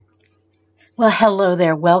Well, hello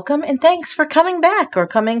there. Welcome, and thanks for coming back or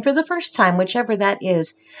coming for the first time, whichever that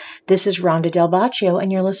is. This is Rhonda Del Baccio,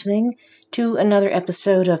 and you're listening to another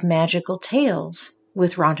episode of Magical Tales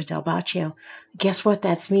with Rhonda Del Baccio. Guess what?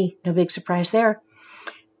 That's me. No big surprise there.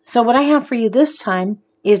 So what I have for you this time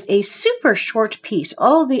is a super short piece.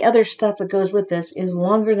 All the other stuff that goes with this is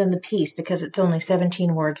longer than the piece because it's only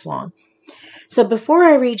 17 words long. So before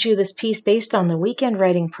I read you this piece based on the weekend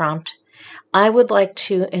writing prompt, I would like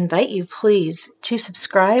to invite you, please, to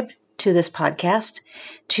subscribe to this podcast,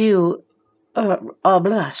 to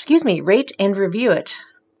rate and review it.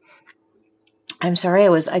 I'm sorry,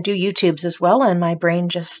 I do YouTubes as well, and my brain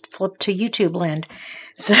just flipped to YouTube land.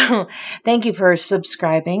 So thank you for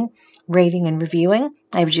subscribing, rating, and reviewing.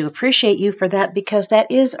 I do appreciate you for that because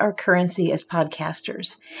that is our currency as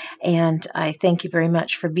podcasters. And I thank you very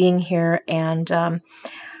much for being here. And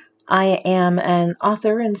I am an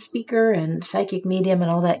author and speaker and psychic medium and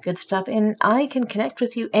all that good stuff, and I can connect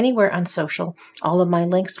with you anywhere on social. All of my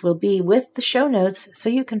links will be with the show notes, so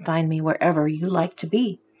you can find me wherever you like to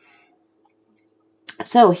be.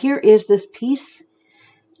 So here is this piece.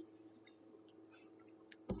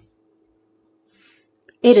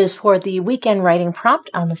 It is for the weekend writing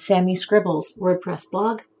prompt on the Sammy Scribbles WordPress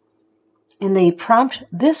blog, and the prompt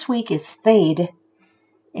this week is Fade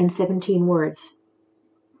in 17 words.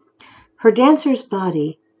 Her dancer's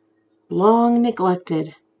body, long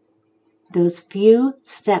neglected, those few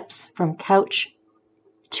steps from couch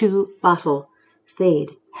to bottle,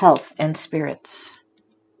 fade, health, and spirits.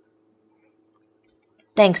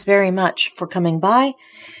 Thanks very much for coming by.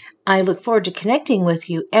 I look forward to connecting with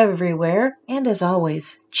you everywhere, and as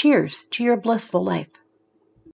always, cheers to your blissful life.